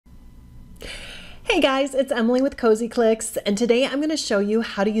Hey guys, it's Emily with Cozy Clicks, and today I'm going to show you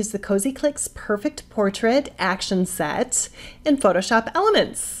how to use the Cozy Clicks Perfect Portrait action set in Photoshop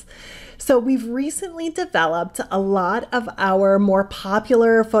Elements. So we've recently developed a lot of our more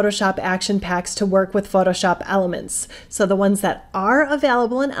popular Photoshop action packs to work with Photoshop Elements. So the ones that are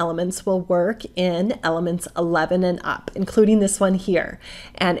available in Elements will work in Elements 11 and up, including this one here.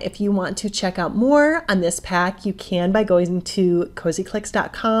 And if you want to check out more on this pack, you can by going to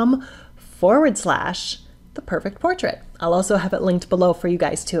cozyclicks.com/the perfect portrait. I'll also have it linked below for you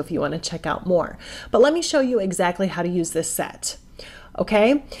guys too if you want to check out more. But let me show you exactly how to use this set.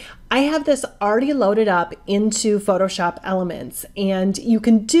 Okay, I have this already loaded up into Photoshop Elements, and you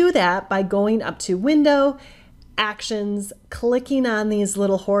can do that by going up to Window, Actions, clicking on these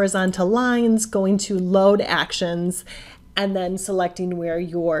little horizontal lines, going to Load Actions, and then selecting where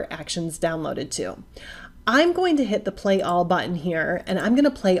your actions downloaded to. I'm going to hit the play all button here, and I'm going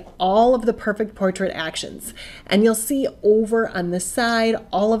to play all of the Perfect Portrait actions. And you'll see over on this side,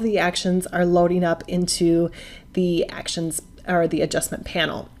 all of the actions are loading up into the actions or the adjustment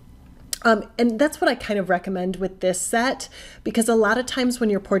panel. And that's what I kind of recommend with this set, because a lot of times when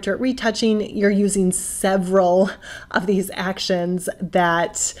you're portrait retouching, you're using several of these actions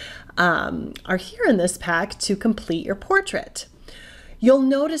that are here in this pack to complete your portrait. You'll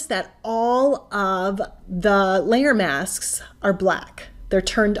notice that all of the layer masks are black. They're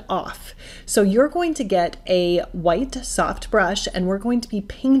turned off. So you're going to get a white soft brush, and we're going to be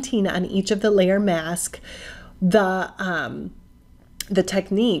painting on each of the layer mask the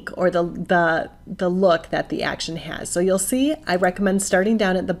technique or the look that the action has. So you'll see I recommend starting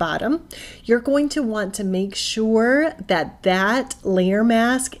down at the bottom. You're going to want to make sure that that layer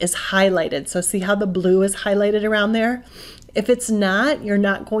mask is highlighted. So see how the blue is highlighted around there? If it's not, you're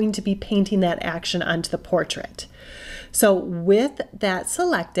not going to be painting that action onto the portrait. So with that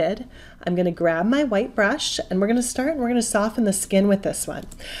selected, I'm going to grab my white brush, and we're going to start and we're going to soften the skin with this one.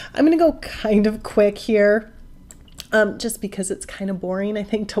 I'm going to go kind of quick here, just because it's kind of boring, I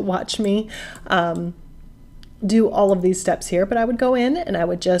think, to watch me do all of these steps here. But I would go in and I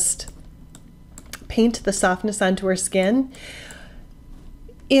would just paint the softness onto her skin.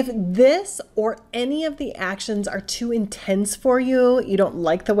 If this or any of the actions are too intense for you, you don't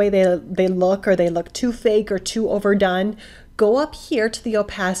like the way they look, or they look too fake or too overdone, go up here to the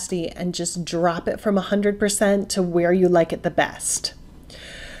opacity and just drop it from 100% to where you like it the best.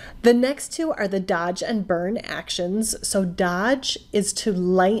 The next two are the dodge and burn actions. So dodge is to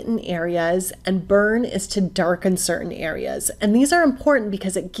lighten areas and burn is to darken certain areas. And these are important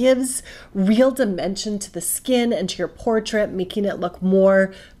because it gives real dimension to the skin and to your portrait, making it look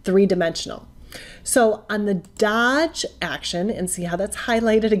more three-dimensional. So on the dodge action, and see how that's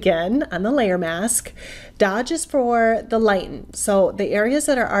highlighted again on the layer mask, dodge is for the lighten. So the areas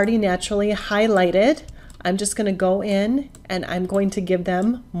that are already naturally highlighted, I'm just going to go in and I'm going to give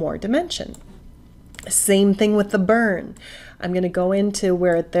them more dimension. Same thing with the burn. I'm going to go into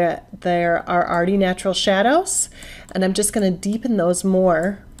where there are already natural shadows, and I'm just going to deepen those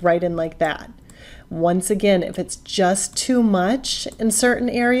more right in like that. Once again, if it's just too much in certain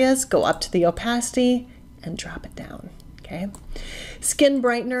areas, go up to the opacity and drop it down. Okay. Skin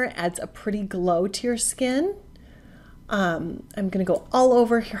brightener adds a pretty glow to your skin. I'm going to go all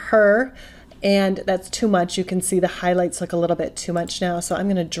over her. And that's too much. You can see the highlights look a little bit too much now, so I'm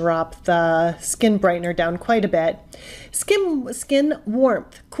going to drop the skin brightener down quite a bit. Skin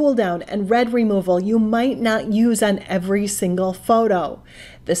warmth, cool down, and red removal you might not use on every single photo.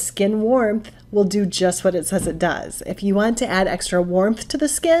 The skin warmth will do just what it says it does. If you want to add extra warmth to the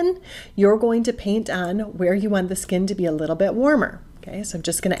skin, you're going to paint on where you want the skin to be a little bit warmer. Okay, so I'm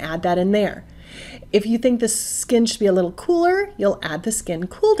just going to add that in there. If you think the skin should be a little cooler, you'll add the skin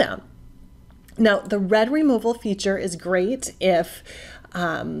cool down. Now, the red removal feature is great if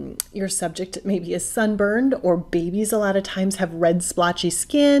your subject maybe is sunburned, or babies a lot of times have red splotchy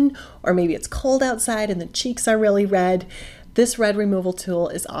skin, or maybe it's cold outside and the cheeks are really red. This red removal tool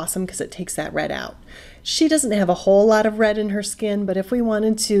is awesome because it takes that red out. She doesn't have a whole lot of red in her skin, but if we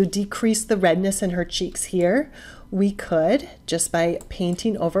wanted to decrease the redness in her cheeks here, we could just by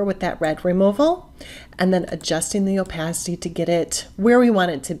painting over with that red removal and then adjusting the opacity to get it where we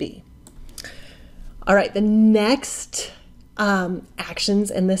want it to be. All right, the next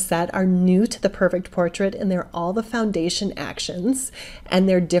actions in this set are new to the Perfect Portrait, and they're all the foundation actions, and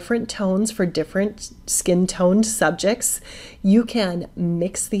they're different tones for different skin toned subjects. You can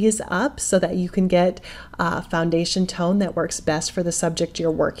mix these up so that you can get a foundation tone that works best for the subject you're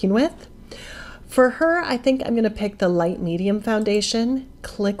working with. For her, I think I'm going to pick the light medium foundation,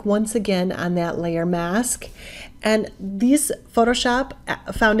 click once again on that layer mask, And these Photoshop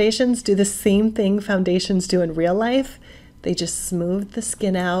foundations do the same thing foundations do in real life. They just smooth the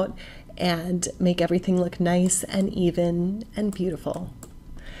skin out and make everything look nice and even and beautiful.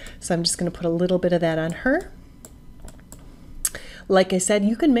 So I'm just going to put a little bit of that on her. Like I said,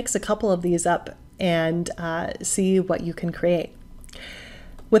 you can mix a couple of these up and see what you can create.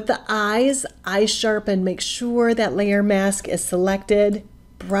 With the eyes, eye sharpen, make sure that layer mask is selected.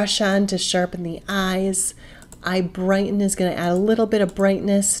 Brush on to sharpen the eyes. Eye brighten is going to add a little bit of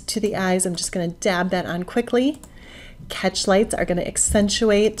brightness to the eyes. I'm just going to dab that on quickly. Catch lights are going to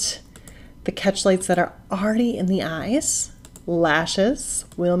accentuate the catch lights that are already in the eyes. Lashes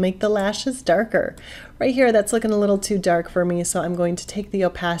will make the lashes darker. Right here, that's looking a little too dark for me, so I'm going to take the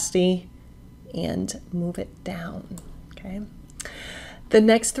opacity and move it down, okay? The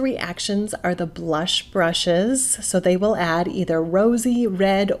next three actions are the blush brushes, so they will add either rosy,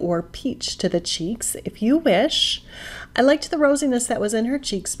 red, or peach to the cheeks if you wish. I liked the rosiness that was in her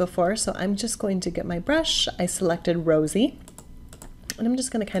cheeks before, so I'm just going to get my brush. I selected rosy, and I'm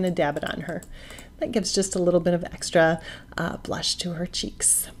just going to kind of dab it on her. That gives just a little bit of extra blush to her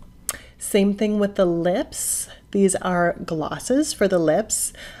cheeks. Same thing with the lips. These are glosses for the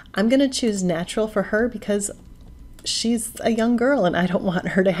lips. I'm going to choose natural for her because she's a young girl and I don't want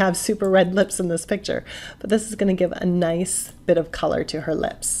her to have super red lips in this picture, but this is going to give a nice bit of color to her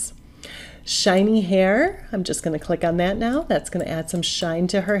lips. Shiny hair, I'm just going to click on that now. That's going to add some shine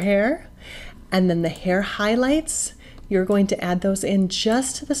to her hair. And then the hair highlights, you're going to add those in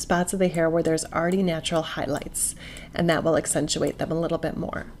just to the spots of the hair where there's already natural highlights, and that will accentuate them a little bit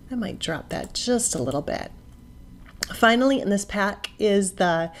more. I might drop that just a little bit. Finally in this pack is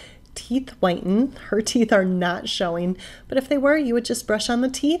the teeth whiten. Her teeth are not showing, but if they were, you would just brush on the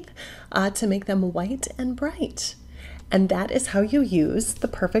teeth to make them white and bright. And that is how you use the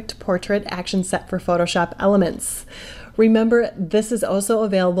Perfect Portrait action set for Photoshop Elements. Remember, this is also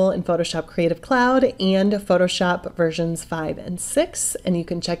available in Photoshop Creative Cloud and Photoshop versions 5 and 6, and you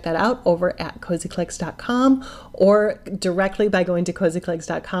can check that out over at cozyclicks.com or directly by going to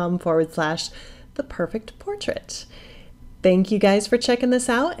cozyclicks.com/theperfectportrait. Thank you guys for checking this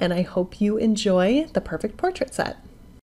out, and I hope you enjoy the Perfect Portrait set.